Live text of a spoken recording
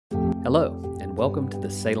Hello, and welcome to the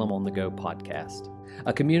Salem on the Go podcast,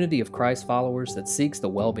 a community of Christ followers that seeks the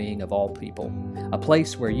well-being of all people, a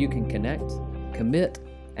place where you can connect, commit,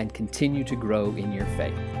 and continue to grow in your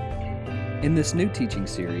faith. In this new teaching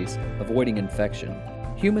series, Avoiding Infection,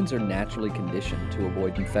 humans are naturally conditioned to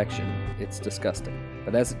avoid infection. It's disgusting.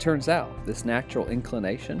 But as it turns out, this natural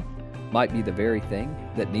inclination might be the very thing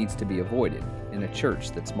that needs to be avoided in a church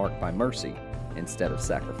that's marked by mercy instead of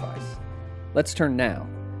sacrifice. Let's turn now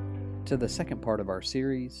to the second part of our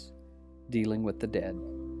series, Dealing with the Dead.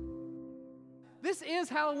 This is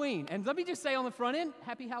Halloween, and let me just say on the front end,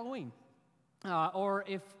 Happy Halloween. Or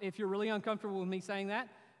if you're really uncomfortable with me saying that,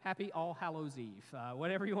 Happy All Hallows Eve,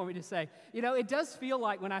 whatever you want me to say. You know, it does feel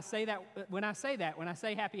like when I say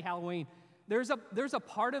Happy Halloween, there's a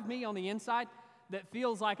part of me on the inside that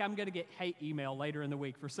feels like I'm going to get hate email later in the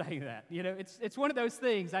week for saying that. You know, it's one of those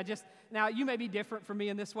things. Now you may be different from me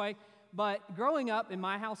in this way, but growing up in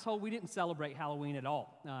my household, we didn't celebrate Halloween at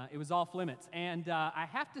all. It was off limits, and I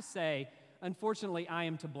have to say, unfortunately, I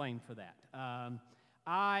am to blame for that.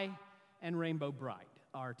 I and Rainbow Brite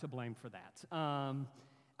are to blame for that.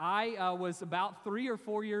 I was about 3 or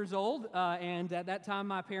 4 years old, and at that time,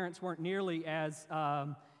 my parents weren't nearly as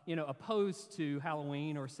opposed to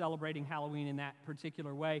Halloween or celebrating Halloween in that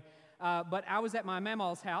particular way. But I was at my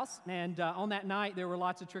mama's house, and on that night, there were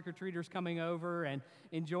lots of trick-or-treaters coming over and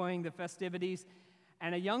enjoying the festivities.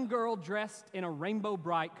 And a young girl dressed in a Rainbow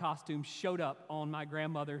Brite costume showed up on my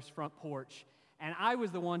grandmother's front porch. And I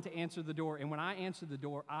was the one to answer the door. And when I answered the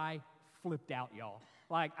door, I flipped out, y'all.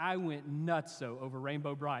 Like, I went nutso over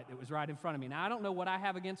Rainbow Brite that was right in front of me. Now, I don't know what I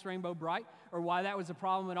have against Rainbow Brite or why that was a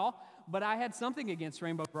problem at all, but I had something against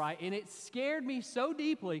Rainbow Brite, and it scared me so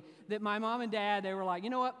deeply that my mom and dad, they were like, you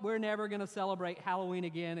know what, we're never going to celebrate Halloween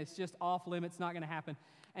again. It's just off limits, not going to happen.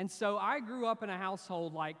 And so I grew up in a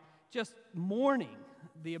household like just mourning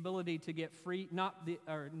the ability to get free, not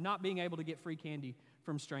being able to get free candy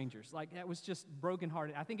from strangers. Like, that was just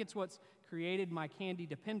brokenhearted. I think it's what's created my candy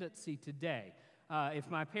dependency today. If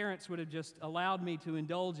my parents would have just allowed me to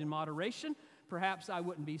indulge in moderation, perhaps I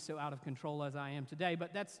wouldn't be so out of control as I am today,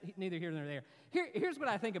 but that's neither here nor there. Here's what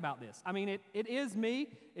I think about this. I mean, it is me,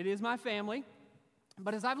 it is my family,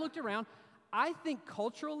 but as I've looked around, I think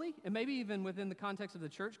culturally, and maybe even within the context of the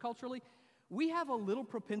church culturally, we have a little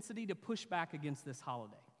propensity to push back against this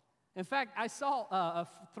holiday. In fact, I saw a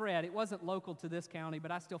thread. It wasn't local to this county,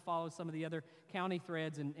 but I still follow some of the other county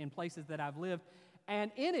threads in places that I've lived.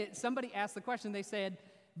 And in it, somebody asked the question, they said,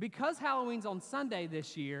 because Halloween's on Sunday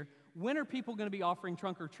this year, when are people going to be offering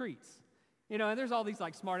trunk or treats? You know, and there's all these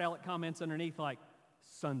like smart aleck comments underneath like,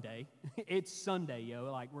 Sunday. It's Sunday, yo.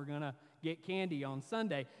 Like, we're going to get candy on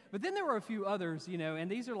Sunday. But then there were a few others, you know, and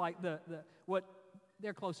these are like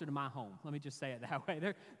they're closer to my home. Let me just say it that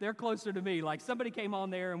way. They're closer to me. Like, somebody came on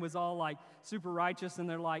there and was all like super righteous, and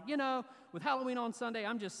they're like, you know, with Halloween on Sunday,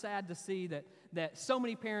 I'm just sad to see that so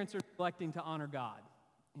many parents are neglecting to honor God.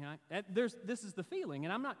 You know, this is the feeling,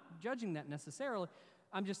 and I'm not judging that necessarily.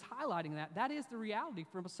 I'm just highlighting that. That is the reality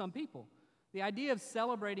for some people. The idea of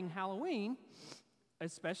celebrating Halloween,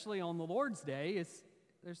 especially on the Lord's Day,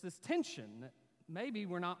 there's this tension that maybe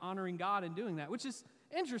we're not honoring God in doing that, which is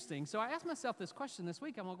interesting. So I asked myself this question this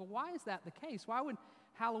week. I'm like, well, why is that the case? Why would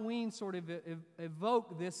Halloween sort of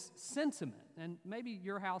evoke this sentiment? And maybe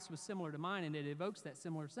your house was similar to mine, and it evokes that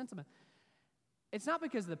similar sentiment. It's not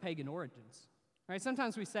because of the pagan origins, right?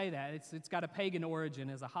 Sometimes we say that. It's got a pagan origin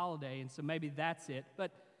as a holiday, and so maybe that's it.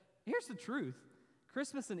 But here's the truth.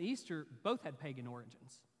 Christmas and Easter both had pagan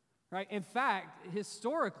origins, right? In fact,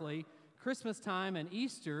 historically, Christmas time and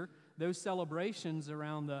Easter, those celebrations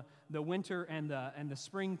around the winter and the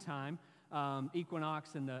springtime,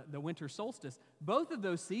 equinox and the winter solstice, both of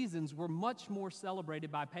those seasons were much more celebrated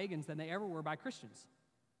by pagans than they ever were by Christians.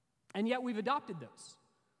 And yet we've adopted those.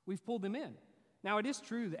 We've pulled them in. Now, it is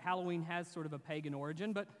true that Halloween has sort of a pagan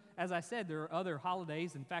origin, but as I said, there are other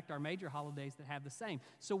holidays, in fact, our major holidays that have the same.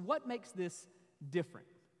 So what makes this different?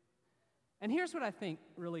 And here's what I think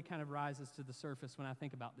really kind of rises to the surface when I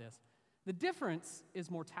think about this. The difference is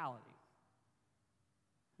mortality.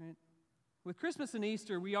 Right? With Christmas and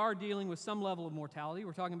Easter, we are dealing with some level of mortality.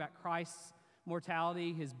 We're talking about Christ's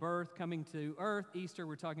mortality, his birth, coming to earth. Easter,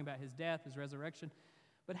 we're talking about his death, his resurrection.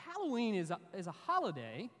 But Halloween is a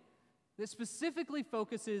holiday that specifically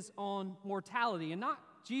focuses on mortality, and not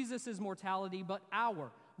Jesus' mortality, but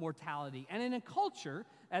our mortality. And in a culture,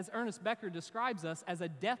 as Ernest Becker describes us, as a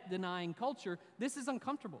death-denying culture, this is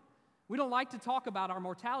uncomfortable. We don't like to talk about our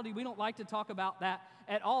mortality. We don't like to talk about that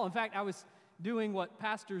at all. In fact, I was doing what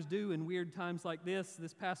pastors do in weird times like this.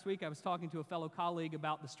 This past week, I was talking to a fellow colleague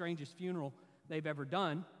about the strangest funeral they've ever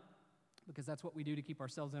done. because that's what we do to keep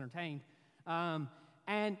ourselves entertained.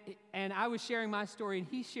 And I was sharing my story, and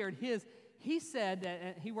he shared his. He said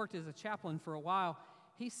that he worked as a chaplain for a while.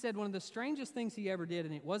 He said one of the strangest things he ever did,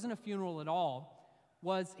 and it wasn't a funeral at all,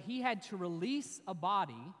 was he had to release a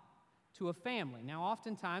body to a family. Now,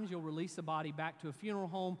 oftentimes, you'll release a body back to a funeral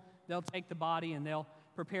home. They'll take the body, and they'll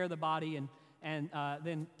prepare the body and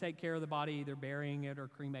then take care of the body, either burying it or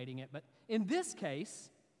cremating it. But in this case,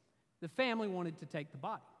 the family wanted to take the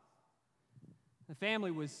body. The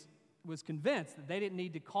family was convinced that they didn't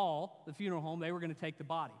need to call the funeral home. They were going to take the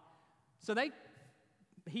body. So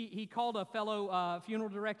he called a fellow funeral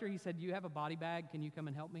director. He said, "You have a body bag. Can you come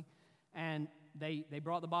and help me?" And they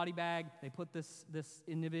brought the body bag. They put this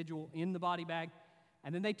individual in the body bag.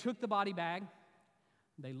 And then they took the body bag.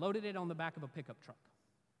 They loaded it on the back of a pickup truck.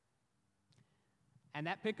 And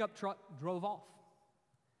that pickup truck drove off.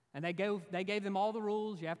 And they gave them all the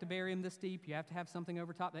rules. You have to bury him this deep. You have to have something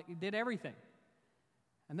over top. They did everything.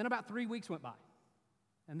 And then about 3 weeks went by.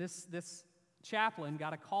 And this chaplain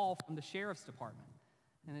got a call from the sheriff's department.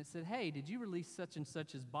 And it said, "Hey, did you release such and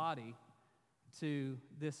such's body to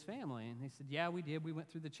this family?" And he said, "Yeah, we did. We went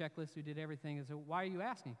through the checklist. We did everything." I said, "Why are you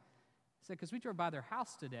asking?" He said, "Because we drove by their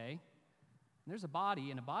house today, and there's a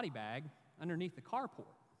body in a body bag underneath the carport.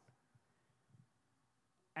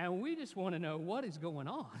 And we just want to know what is going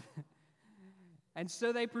on." And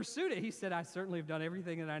so they pursued it. He said, "I certainly have done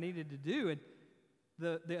everything that I needed to do." And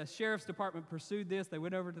the sheriff's department pursued this. They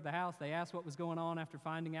went over to the house. They asked what was going on after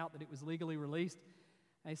finding out that it was legally released.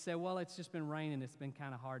 They said, "Well, it's just been raining. It's been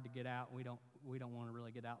kind of hard to get out. We don't want to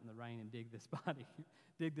really get out in the rain and dig this body,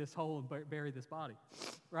 dig this hole and bury this body,"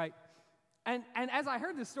 right? And as I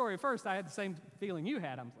heard this story at first, I had the same feeling you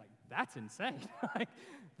had. I was like, "That's insane." Like,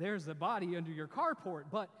 there's a body under your carport.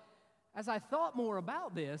 But as I thought more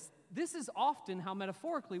about this is often how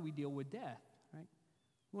metaphorically we deal with death, right?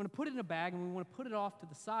 We want to put it in a bag and we want to put it off to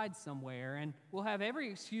the side somewhere, and we'll have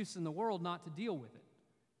every excuse in the world not to deal with it,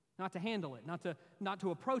 not to handle it, not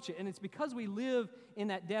to approach it. And it's because we live in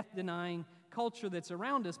that death-denying culture that's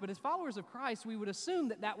around us. But as followers of Christ, we would assume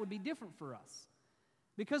that would be different for us.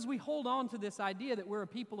 Because we hold on to this idea that we're a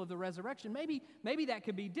people of the resurrection, maybe that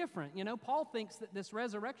could be different. You know, Paul thinks that this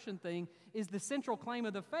resurrection thing is the central claim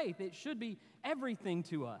of the faith. It should be everything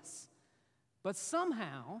to us. But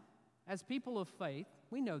somehow, as people of faith,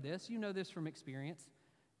 we know this, you know this from experience,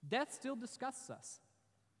 death still disgusts us.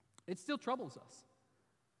 It still troubles us.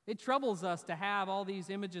 It troubles us to have all these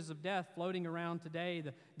images of death floating around today,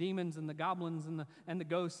 the demons and the goblins and the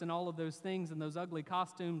ghosts and all of those things and those ugly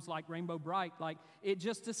costumes like Rainbow Bright. Like, it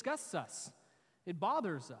just disgusts us. It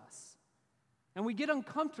bothers us. And we get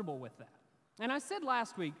uncomfortable with that. And I said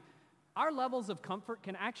last week, our levels of comfort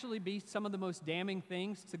can actually be some of the most damning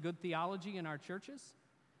things to good theology in our churches.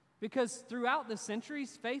 Because throughout the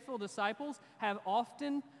centuries, faithful disciples have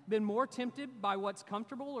often been more tempted by what's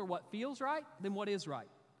comfortable or what feels right than what is right.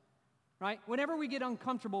 Right? Whenever we get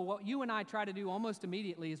uncomfortable, what you and I try to do almost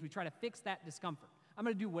immediately is we try to fix that discomfort. I'm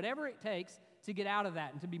going to do whatever it takes to get out of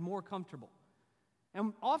that and to be more comfortable.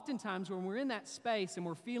 And oftentimes when we're in that space and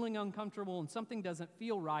we're feeling uncomfortable and something doesn't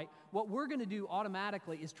feel right, what we're going to do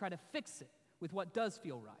automatically is try to fix it with what does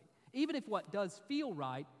feel right, even if what does feel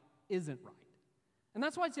right isn't right. And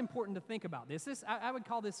that's why it's important to think about this. I would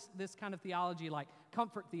call this kind of theology like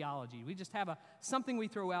comfort theology. We just have something we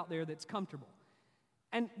throw out there that's comfortable.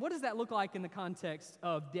 And what does that look like in the context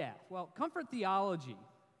of death? Well, comfort theology,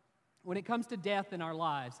 when it comes to death in our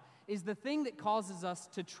lives, is the thing that causes us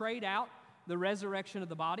to trade out the resurrection of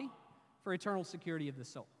the body for eternal security of the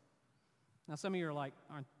soul. Now, some of you are like,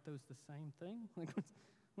 aren't those the same thing? Like,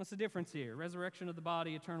 what's the difference here? Resurrection of the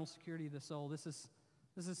body, eternal security of the soul. This is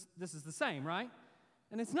the same, right?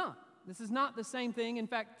 And it's not. This is not the same thing. In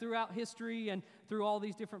fact, throughout history and through all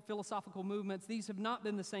these different philosophical movements, these have not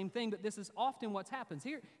been the same thing, but this is often what happens.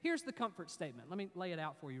 Here's the comfort statement. Let me lay it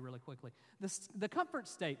out for you really quickly. The comfort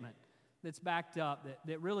statement that's backed up,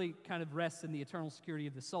 that really kind of rests in the eternal security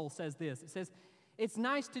of the soul, says this. It says, "It's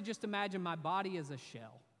nice to just imagine my body as a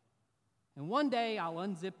shell. And one day I'll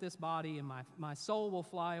unzip this body and my soul will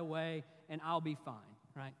fly away and I'll be fine,"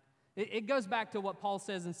 right? It goes back to what Paul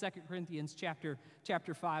says in 2 Corinthians chapter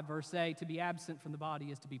 5, verse 8, to be absent from the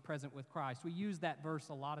body is to be present with Christ. We use that verse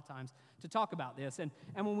a lot of times to talk about this. And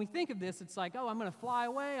when we think of this, it's like, oh, I'm going to fly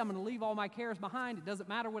away. I'm going to leave all my cares behind. It doesn't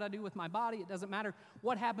matter what I do with my body. It doesn't matter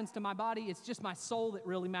what happens to my body. It's just my soul that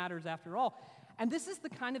really matters after all. And this is the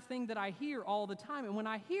kind of thing that I hear all the time. And when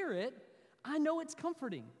I hear it, I know it's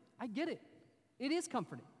comforting. I get it. It is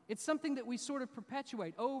comforting. It's something that we sort of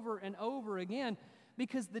perpetuate over and over again,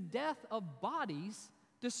 because the death of bodies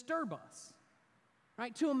disturb us,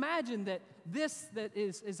 right? To imagine that this that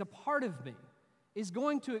is a part of me is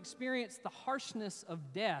going to experience the harshness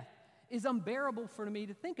of death is unbearable for me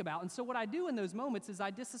to think about. And so what I do in those moments is I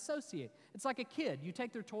disassociate. It's like a kid. You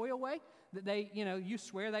take their toy away that they, you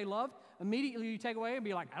swear they loved. Immediately you take away and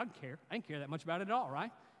be like, I don't care. I didn't care that much about it at all, right?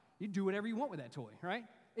 You do whatever you want with that toy, right?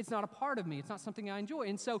 It's not a part of me. It's not something I enjoy.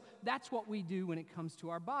 And so that's what we do when it comes to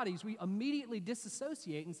our bodies. We immediately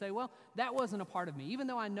disassociate and say, well, that wasn't a part of me. Even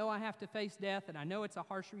though I know I have to face death and I know it's a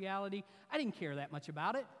harsh reality, I didn't care that much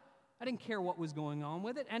about it. I didn't care what was going on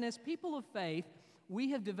with it. And as people of faith,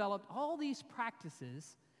 we have developed all these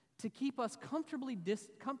practices to keep us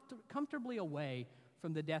comfortably away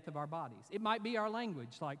from the death of our bodies. It might be our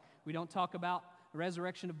language, like we don't talk about the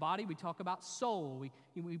resurrection of body, we talk about soul.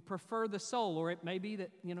 We prefer the soul, or it may be that,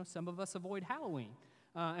 some of us avoid Halloween,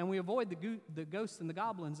 and we avoid the ghosts and the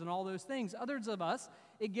goblins and all those things. Others of us,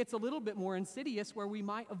 it gets a little bit more insidious where we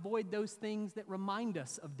might avoid those things that remind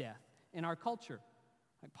us of death in our culture,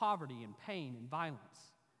 like poverty and pain and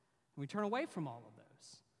violence. And we turn away from all of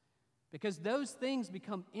those because those things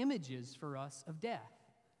become images for us of death.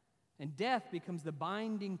 And death becomes the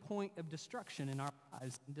binding point of destruction in our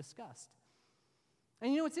lives and disgust.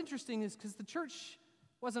 And what's interesting is because the church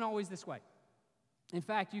wasn't always this way. In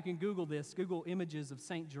fact, you can Google this, Google images of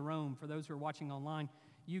St. Jerome. For those who are watching online,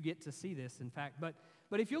 you get to see this, in fact.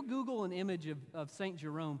 But if you'll Google an image of St.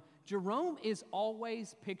 Jerome, Jerome is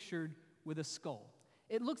always pictured with a skull.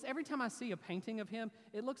 It looks, every time I see a painting of him,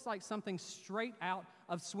 it looks like something straight out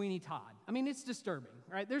of Sweeney Todd. I mean, it's disturbing,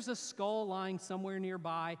 right? There's a skull lying somewhere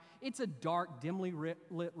nearby. It's a dark, dimly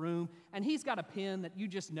lit room, and he's got a pen that you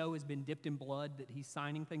just know has been dipped in blood that he's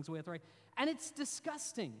signing things with, right? And it's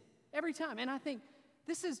disgusting every time. And I think,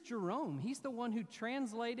 this is Jerome. He's the one who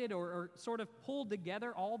translated or sort of pulled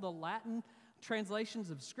together all the Latin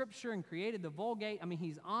translations of Scripture and created the Vulgate. I mean,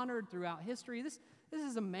 he's honored throughout history. This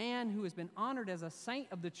is a man who has been honored as a saint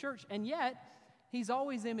of the church, and yet he's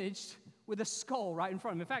always imaged with a skull right in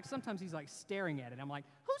front of him. In fact, sometimes he's like staring at it. I'm like,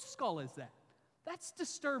 whose skull is that? That's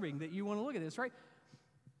disturbing that you want to look at this, right?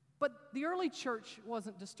 But the early church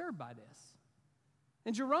wasn't disturbed by this.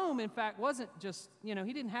 And Jerome, in fact, wasn't just, he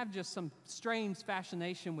didn't have just some strange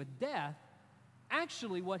fascination with death.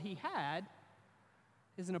 Actually, what he had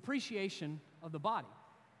is an appreciation of the body.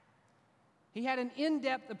 He had an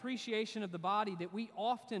in-depth appreciation of the body that we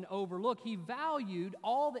often overlook. He valued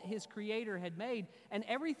all that his Creator had made, and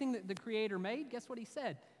everything that the Creator made, guess what he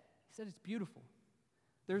said? He said it's beautiful.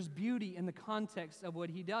 There's beauty in the context of what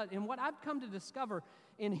he does. And what I've come to discover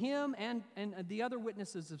in him and the other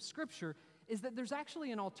witnesses of Scripture is that there's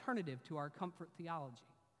actually an alternative to our comfort theology.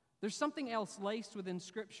 There's something else laced within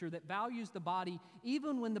Scripture that values the body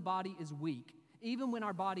even when the body is weak. Even when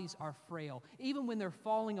our bodies are frail, even when they're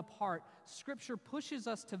falling apart, Scripture pushes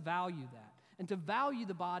us to value that and to value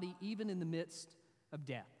the body even in the midst of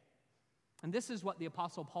death. And this is what the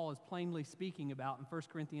Apostle Paul is plainly speaking about in 1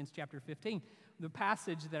 Corinthians chapter 15. The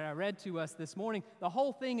passage that I read to us this morning, the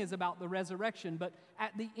whole thing is about the resurrection, but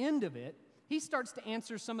at the end of it, he starts to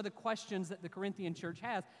answer some of the questions that the Corinthian church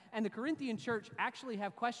has. And the Corinthian church actually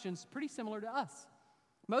have questions pretty similar to us.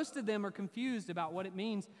 Most of them are confused about what it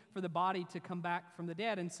means for the body to come back from the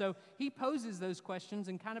dead. And so he poses those questions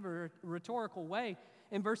in kind of a rhetorical way.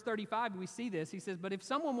 In verse 35, we see this. He says, but if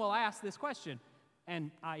someone will ask this question,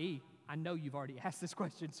 and i.e., I know you've already asked this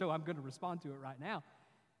question, so I'm going to respond to it right now.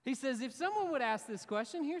 He says, if someone would ask this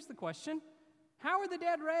question, here's the question. How are the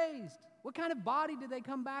dead raised? What kind of body do they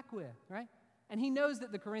come back with, right? And he knows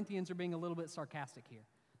that the Corinthians are being a little bit sarcastic here.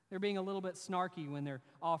 They're being a little bit snarky when they're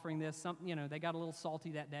offering this. They got a little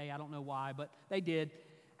salty that day. I don't know why, but they did.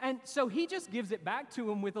 And so he just gives it back to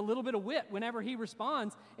them with a little bit of wit. Whenever he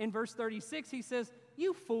responds in verse 36, he says,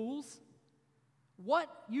 you fools, what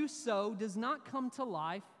you sow does not come to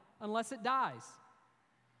life unless it dies.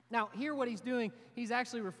 Now, here what he's doing, he's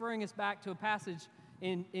actually referring us back to a passage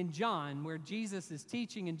in John where Jesus is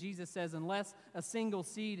teaching, and Jesus says, unless a single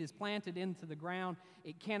seed is planted into the ground,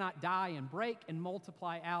 it cannot die and break and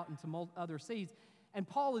multiply out into other seeds. And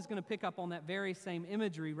Paul is going to pick up on that very same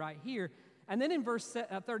imagery right here. And then in verse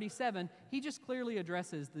 37, he just clearly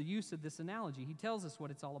addresses the use of this analogy. He tells us what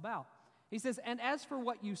it's all about. He says, and as for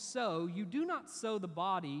what you sow, you do not sow the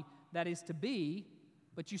body that is to be,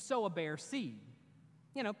 but you sow a bare seed.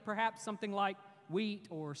 Perhaps something like wheat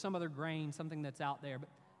or some other grain, something that's out there. But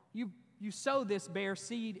you sow this bare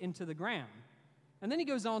seed into the ground. And then he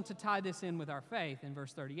goes on to tie this in with our faith in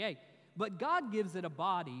verse 38. But God gives it a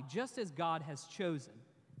body just as God has chosen,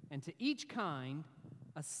 and to each kind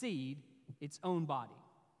a seed its own body.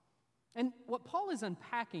 And what Paul is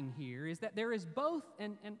unpacking here is that there is both,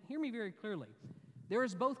 and hear me very clearly, there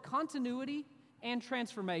is both continuity and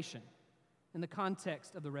transformation in the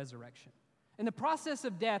context of the resurrection. In the process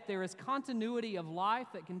of death, there is continuity of life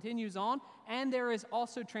that continues on, and there is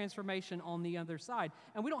also transformation on the other side.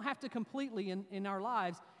 And we don't have to completely, in our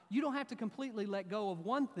lives, you don't have to completely let go of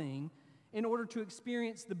one thing in order to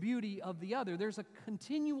experience the beauty of the other. There's a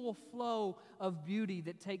continual flow of beauty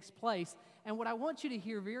that takes place. And what I want you to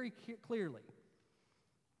hear very clearly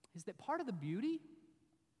is that part of the beauty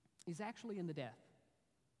is actually in the death.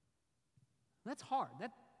 That's hard.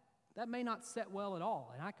 That may not set well at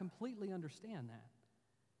all, and I completely understand that.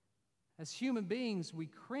 As human beings, we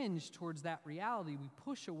cringe towards that reality. We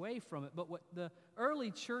push away from it. But what the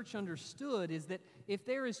early church understood is that if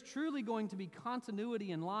there is truly going to be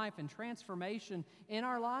continuity in life and transformation in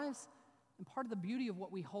our lives, and part of the beauty of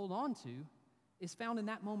what we hold on to is found in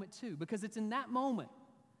that moment too, because it's in that moment,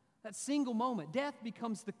 that single moment, death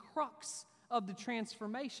becomes the crux of the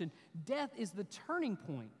transformation. Death is the turning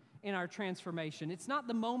point in our transformation. It's not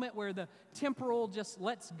the moment where the temporal just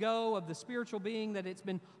lets go of the spiritual being that it's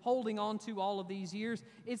been holding on to all of these years.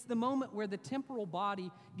 It's the moment where the temporal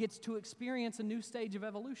body gets to experience a new stage of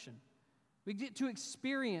evolution. We get to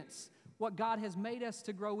experience what God has made us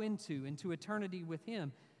to grow into eternity with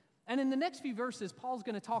Him. And in the next few verses, Paul's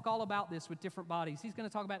going to talk all about this with different bodies. He's going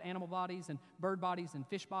to talk about animal bodies and bird bodies and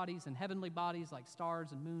fish bodies and heavenly bodies like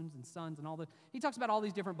stars and moons and suns and all that. He talks about all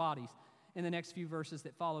these different bodies in the next few verses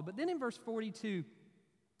that follow. But then in verse 42,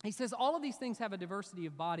 he says, all of these things have a diversity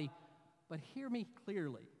of body, but hear me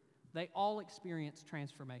clearly. They all experience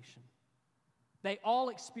transformation. They all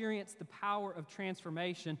experience the power of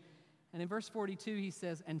transformation. And in verse 42, he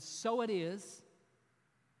says, and so it is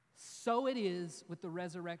with the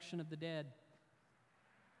resurrection of the dead.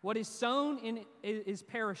 What is sown is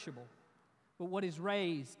perishable, but what is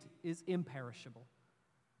raised is imperishable.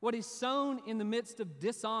 What is sown in the midst of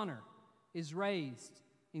dishonor is raised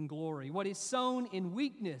in glory. What is sown in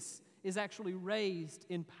weakness is actually raised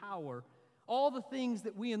in power. All the things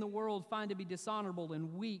that we in the world find to be dishonorable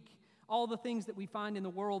and weak, all the things that we find in the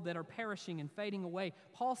world that are perishing and fading away,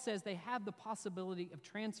 Paul says they have the possibility of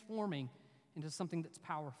transforming into something that's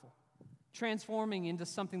powerful, transforming into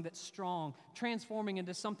something that's strong, transforming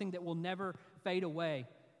into something that will never fade away.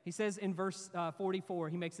 He says in verse 44,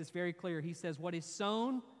 he makes this very clear. He says, what is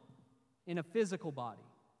sown in a physical body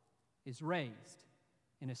is raised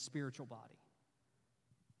in a spiritual body.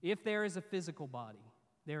 If there is a physical body,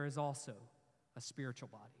 there is also a spiritual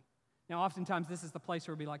body. Now, oftentimes this is the place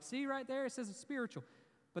where we'll be like, see right there, it says it's spiritual.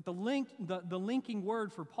 But the linking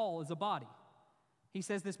word for Paul is a body. He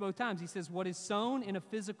says this both times. He says, what is sown in a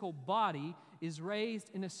physical body is raised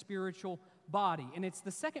in a spiritual body. And it's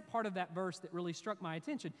the second part of that verse that really struck my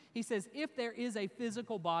attention. He says, if there is a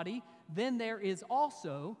physical body, then there is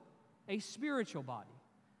also a spiritual body.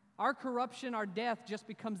 Our corruption, our death just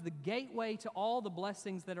becomes the gateway to all the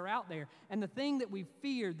blessings that are out there. And the thing that we've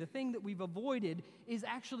feared, the thing that we've avoided, is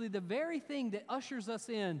actually the very thing that ushers us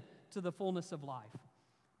in to the fullness of life.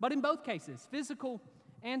 But in both cases, physical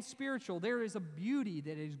and spiritual, there is a beauty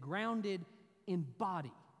that is grounded in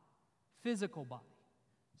body, physical body,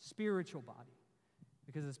 spiritual body.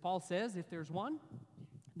 Because as Paul says, if there's one,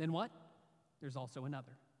 then what? There's also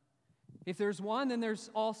another. If there's one, then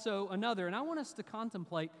there's also another. And I want us to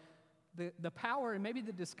contemplate the power and maybe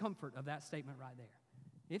the discomfort of that statement right there.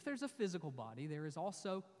 If there's a physical body, there is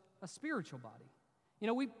also a spiritual body. You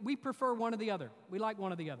know, we prefer one or the other. We like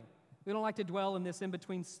one or the other. We don't like to dwell in this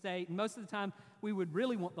in-between state. And most of the time, we would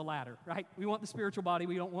really want the latter, right? We want the spiritual body.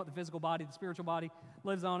 We don't want the physical body. The spiritual body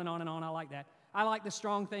lives on and on and on. I like that. I like the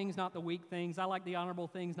strong things, not the weak things. I like the honorable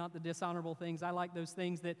things, not the dishonorable things. I like those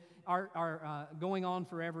things that are going on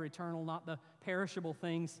forever, eternal, not the perishable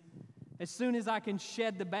things. As soon as I can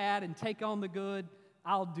shed the bad and take on the good,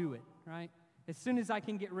 I'll do it, right? As soon as I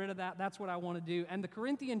can get rid of that, that's what I want to do. And the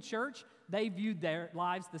Corinthian church, they viewed their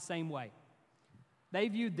lives the same way. They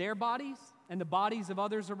viewed their bodies and the bodies of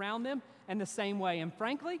others around them in the same way. And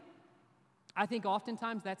frankly, I think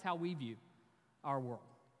oftentimes that's how we view our world.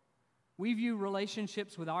 We view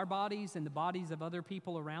relationships with our bodies and the bodies of other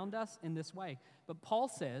people around us in this way. But Paul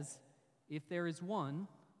says, if there is one,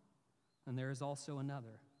 then there is also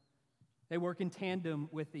another. They work in tandem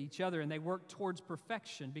with each other, and they work towards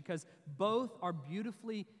perfection because both are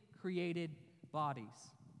beautifully created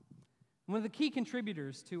bodies. One of the key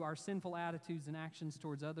contributors to our sinful attitudes and actions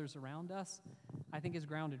towards others around us, I think, is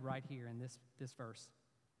grounded right here in this verse.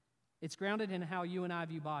 It's grounded in how you and I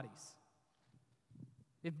view bodies.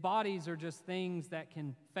 If bodies are just things that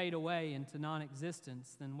can fade away into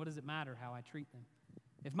non-existence, then what does it matter how I treat them?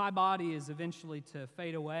 If my body is eventually to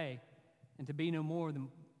fade away and to be no more, then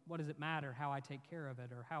what does it matter how I take care of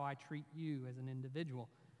it or how I treat you as an individual?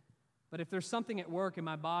 But if there's something at work in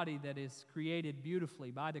my body that is created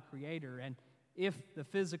beautifully by the Creator, and if the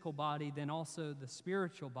physical body, then also the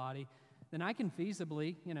spiritual body, then I can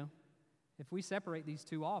feasibly, if we separate these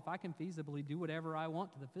two off, I can feasibly do whatever I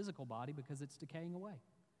want to the physical body because it's decaying away.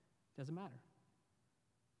 Doesn't matter.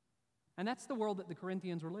 And that's the world that the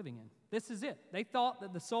Corinthians were living in. This is it. They thought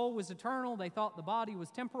that the soul was eternal. They thought the body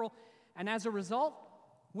was temporal. And as a result,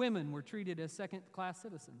 women were treated as second-class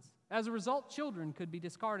citizens. As a result, children could be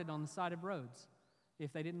discarded on the side of roads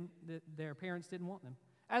if their parents didn't want them.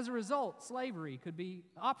 As a result, slavery could be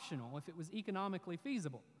optional if it was economically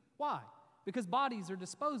feasible. Why? Because bodies are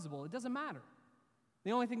disposable. It doesn't matter.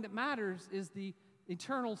 The only thing that matters is the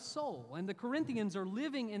eternal soul. And the Corinthians are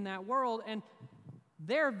living in that world, and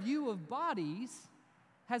their view of bodies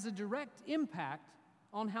has a direct impact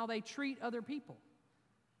on how they treat other people.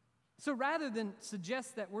 So rather than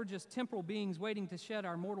suggest that we're just temporal beings waiting to shed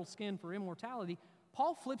our mortal skin for immortality,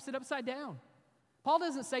 Paul flips it upside down. Paul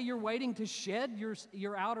doesn't say you're waiting to shed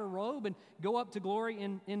your outer robe and go up to glory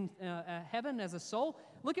in heaven as a soul.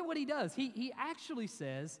 Look at what he does. He actually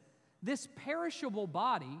says this perishable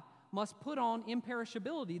body must put on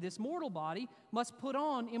imperishability. This mortal body must put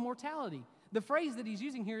on immortality. The phrase that he's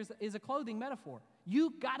using here is a clothing metaphor.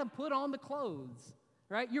 You got to put on the clothes,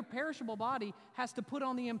 right? Your perishable body has to put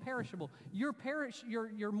on the imperishable. Your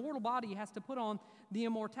mortal body has to put on the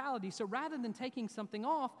immortality. So rather than taking something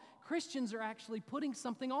off, Christians are actually putting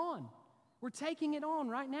something on. We're taking it on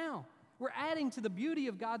right now. We're adding to the beauty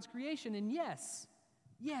of God's creation. And yes,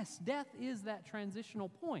 death is that transitional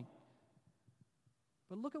point.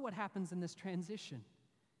 But look at what happens in this transition.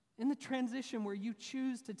 In the transition where you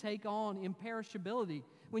choose to take on imperishability,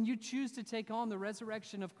 when you choose to take on the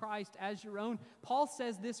resurrection of Christ as your own, Paul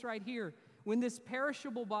says this right here. When this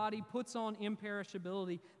perishable body puts on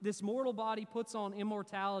imperishability, this mortal body puts on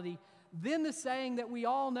immortality, then the saying that we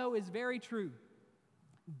all know is very true.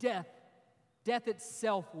 Death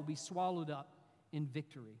itself will be swallowed up in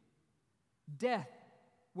victory. Death,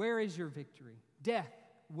 where is your victory? Death,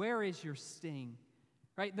 where is your sting?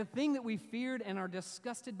 Right? The thing that we feared and are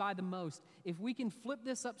disgusted by the most, if we can flip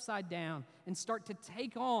this upside down and start to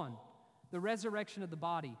take on the resurrection of the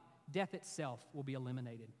body, death itself will be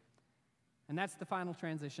eliminated. And that's the final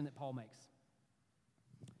transition that Paul makes.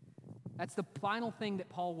 That's the final thing that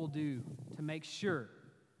Paul will do to make sure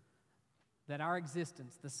that our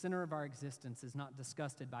existence, the center of our existence, is not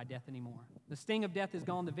disgusted by death anymore. The sting of death is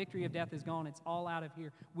gone. The victory of death is gone. It's all out of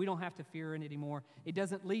here. We don't have to fear it anymore. It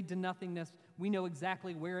doesn't lead to nothingness. We know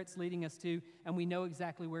exactly where it's leading us to, and we know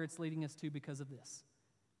exactly where it's leading us to because of this.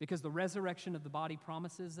 Because the resurrection of the body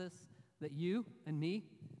promises us that you and me,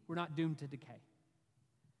 we're not doomed to decay.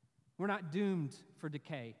 We're not doomed for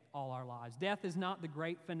decay all our lives. Death is not the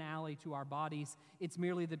great finale to our bodies. It's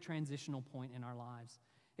merely the transitional point in our lives.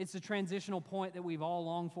 It's the transitional point that we've all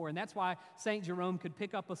longed for, and that's why St. Jerome could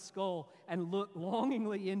pick up a skull and look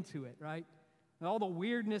longingly into it, right? And all the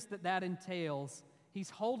weirdness that entails, he's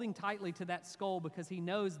holding tightly to that skull because he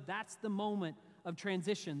knows that's the moment of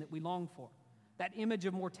transition that we long for. That image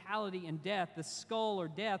of mortality and death, the skull or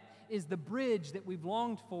death, is the bridge that we've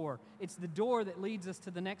longed for. It's the door that leads us to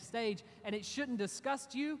the next stage, and it shouldn't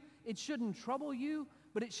disgust you, it shouldn't trouble you,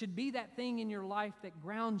 but it should be that thing in your life that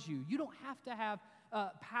grounds you. You don't have to have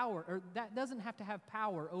power, or that doesn't have to have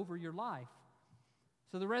power over your life.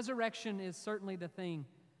 So the resurrection is certainly the thing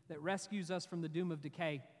that rescues us from the doom of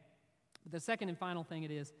decay. But the second and final thing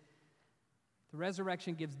it is, the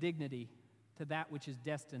resurrection gives dignity to that which is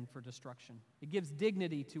destined for destruction. It gives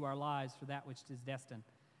dignity to our lives for that which is destined.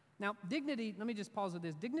 Now, dignity, let me just pause with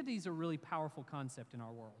this. Dignity is a really powerful concept in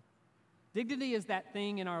our world. Dignity is that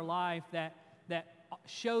thing in our life that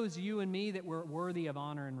shows you and me that we're worthy of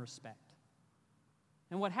honor and respect.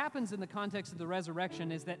 And what happens in the context of the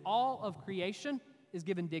resurrection is that all of creation is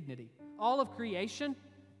given dignity. All of creation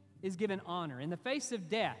is given honor. In the face of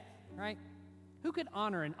death, right? Who could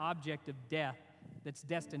honor an object of death that's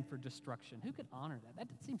destined for destruction? Who could honor that?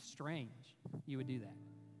 That seems strange you would do that.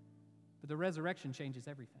 But the resurrection changes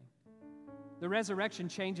everything. The resurrection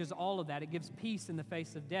changes all of that. It gives peace in the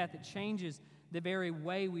face of death. It changes the very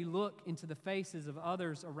way we look into the faces of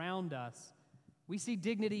others around us. We see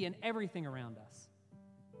dignity in everything around us.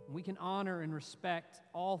 We can honor and respect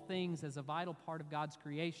all things as a vital part of God's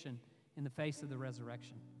creation in the face of the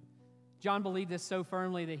resurrection. John believed this so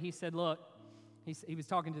firmly that he said, look, he was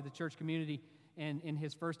talking to the church community, and in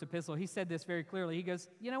his first epistle, he said this very clearly. He goes,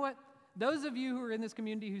 you know what? Those of you who are in this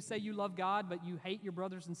community who say you love God, but you hate your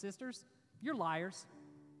brothers and sisters, you're liars.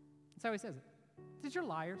 That's how he says it. He says, you're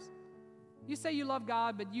liars. You say you love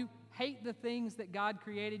God, but you hate the things that God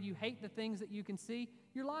created. You hate the things that you can see.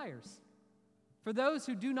 You're liars. For those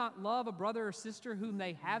who do not love a brother or sister whom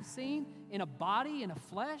they have seen in a body, in a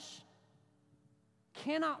flesh,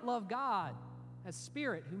 cannot love God as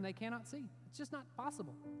spirit whom they cannot see. It's just not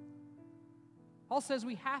possible. John says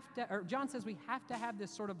we have to have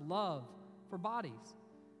this sort of love for bodies.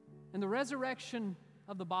 And the resurrection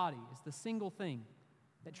of the body is the single thing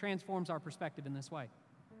that transforms our perspective in this way.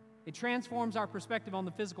 It transforms our perspective on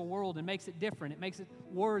the physical world and makes it different. It makes it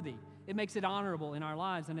worthy. It makes it honorable in our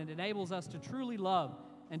lives, and it enables us to truly love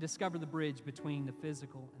and discover the bridge between the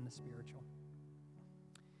physical and the spiritual.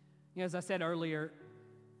 You know, as I said earlier,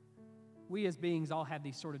 we as beings all have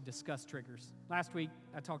these sort of disgust triggers. Last week,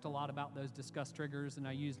 I talked a lot about those disgust triggers, and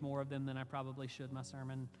I used more of them than I probably should in my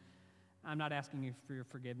sermon. I'm not asking you for your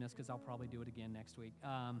forgiveness because I'll probably do it again next week.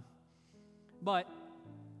 But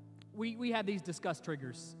we have these disgust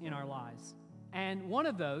triggers in our lives. And one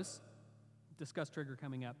of those, disgust trigger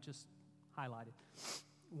coming up, just highlighted.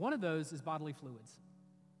 One of those is bodily fluids.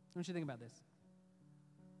 Don't you think about this?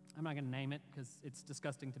 I'm not going to name it because it's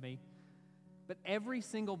disgusting to me. But every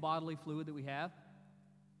single bodily fluid that we have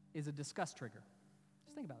is a disgust trigger.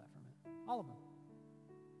 Just think about that for a minute. All of them.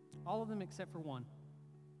 All of them except for one.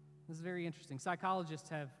 This is very interesting. Psychologists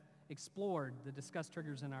have explored the disgust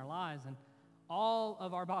triggers in our lives, and all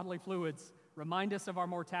of our bodily fluids remind us of our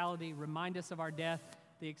mortality, remind us of our death,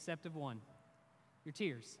 the except of one. Your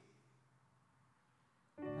tears.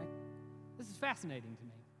 Right? This is fascinating to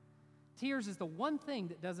me. Tears is the one thing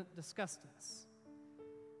that doesn't disgust us.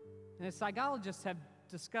 And as psychologists have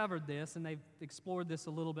discovered this, and they've explored this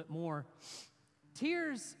a little bit more,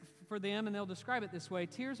 tears for them, and they'll describe it this way,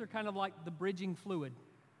 tears are kind of like the bridging fluid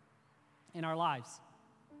in our lives.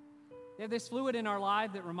 They have this fluid in our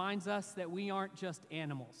life that reminds us that we aren't just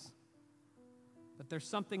animals, but there's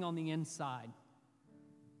something on the inside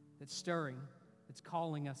that's stirring, that's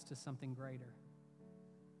calling us to something greater.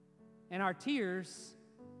 And our tears,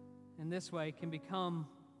 in this way, can become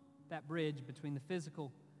that bridge between the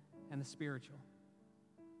physical and the spiritual.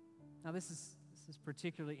 Now, this is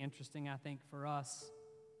particularly interesting, I think, for us.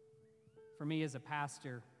 For me as a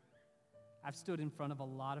pastor, I've stood in front of a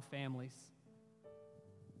lot of families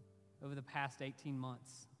over the past 18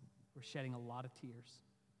 months. We're shedding a lot of tears.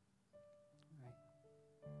 Right?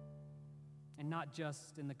 And not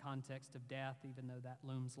just in the context of death, even though that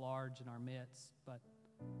looms large in our midst, but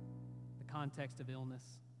the context of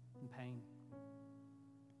illness and pain.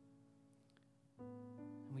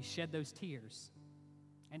 And we shed those tears.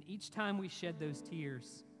 And each time we shed those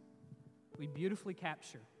tears, we beautifully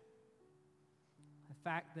capture the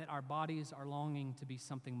fact that our bodies are longing to be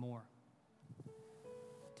something more,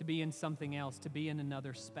 to be in something else, to be in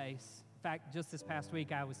another space. In fact, just this past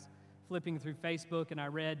week, I was flipping through Facebook and I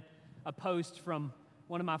read a post from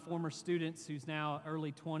one of my former students who's now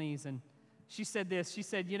early 20s, and she said this. She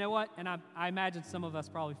said, you know what? And I imagine some of us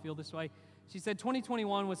probably feel this way. She said,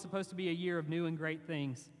 2021 was supposed to be a year of new and great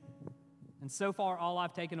things. And so far, all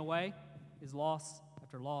I've taken away is loss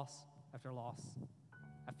after loss after loss.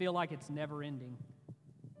 I feel like it's never ending.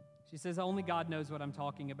 She says, only God knows what I'm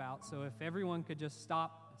talking about. So if everyone could just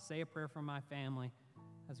stop, say a prayer for my family,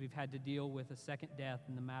 as we've had to deal with a second death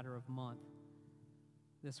in the matter of a month.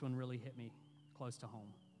 This one really hit me close to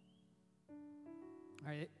home. All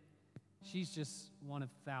right, she's just one of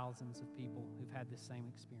thousands of people who've had this same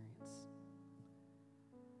experience.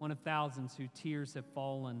 One of thousands whose tears have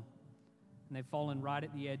fallen, and they've fallen right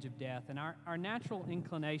at the edge of death. And our natural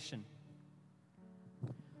inclination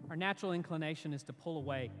is to pull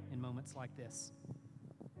away in moments like this,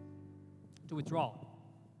 to withdraw,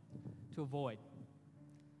 to avoid,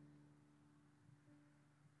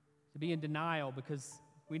 to be in denial because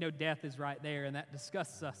we know death is right there and that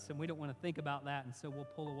disgusts us and we don't want to think about that, and so we'll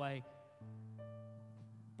pull away.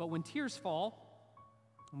 But when tears fall,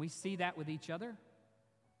 and we see that with each other,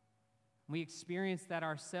 we experience that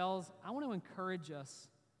ourselves, I want to encourage us,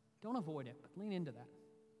 don't avoid it, but lean into that.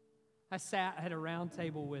 I sat at a round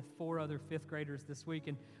table with 4 other 5th graders this week,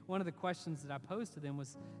 and one of the questions that I posed to them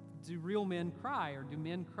was, do real men cry, or do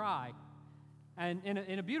men cry? And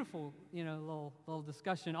in a beautiful, little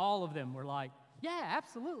discussion, all of them were like, yeah,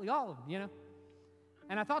 absolutely, all of them,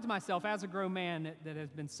 And I thought to myself, as a grown man that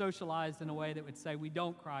has been socialized in a way that would say we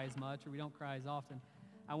don't cry as much or we don't cry as often,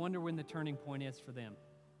 I wonder when the turning point is for them.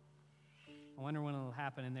 I wonder when it'll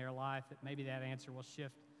happen in their life that maybe that answer will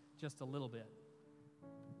shift just a little bit.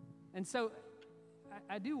 And so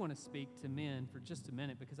I do want to speak to men for just a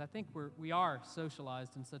minute, because I think we are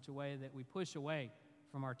socialized in such a way that we push away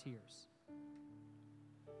from our tears.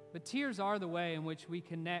 But tears are the way in which we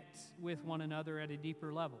connect with one another at a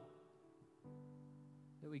deeper level.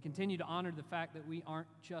 That we continue to honor the fact that we aren't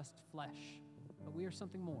just flesh, but we are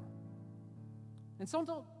something more. And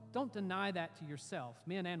so don't deny that to yourself,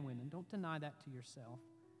 men and women. Don't deny that to yourself.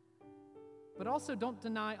 But also don't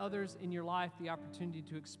deny others in your life the opportunity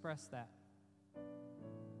to express that.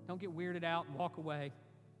 Don't get weirded out and walk away.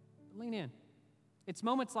 Lean in. It's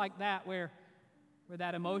moments like that where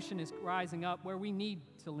that emotion is rising up, where we need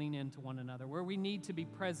to lean into one another, where we need to be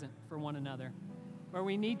present for one another, where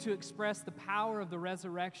we need to express the power of the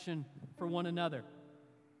resurrection for one another,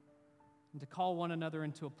 and to call one another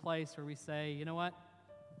into a place where we say, you know what?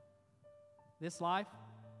 This life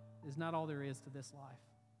is not all there is to this life.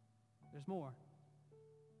 There's more.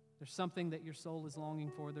 There's something that your soul is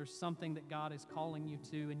longing for. There's something that God is calling you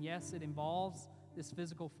to. And yes, it involves this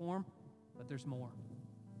physical form, but there's more.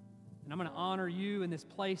 And I'm going to honor you in this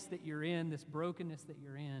place that you're in, this brokenness that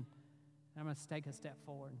you're in. And I'm going to take a step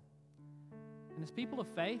forward. And as people of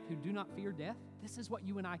faith who do not fear death, this is what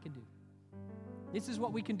you and I can do. This is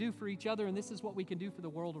what we can do for each other, and this is what we can do for the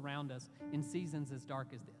world around us in seasons as dark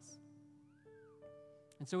as this.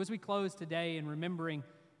 And so as we close today in remembering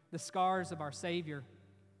the scars of our Savior,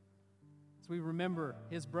 as we remember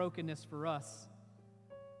His brokenness for us,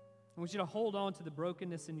 I want you to hold on to the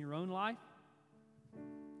brokenness in your own life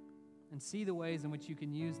and see the ways in which you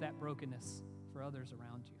can use that brokenness for others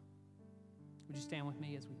around you. Would you stand with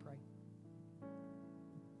me as we pray?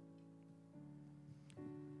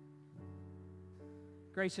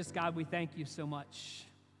 Gracious God, we thank you so much.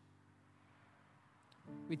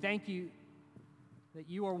 We thank you that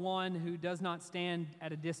you are one who does not stand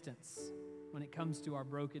at a distance when it comes to our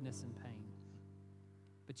brokenness and pain,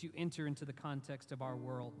 but you enter into the context of our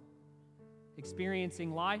world,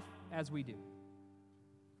 experiencing life as we do,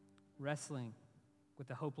 wrestling with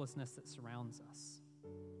the hopelessness that surrounds us.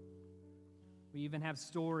 We even have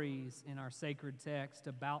stories in our sacred text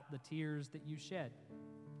about the tears that you shed.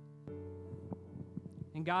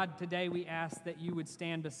 And God, today we ask that you would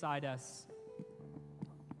stand beside us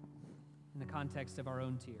in the context of our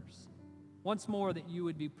own tears. Once more, that you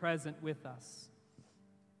would be present with us,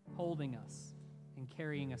 holding us and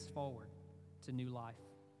carrying us forward to new life.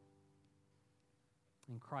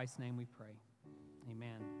 In Christ's name we pray.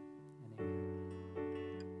 Amen.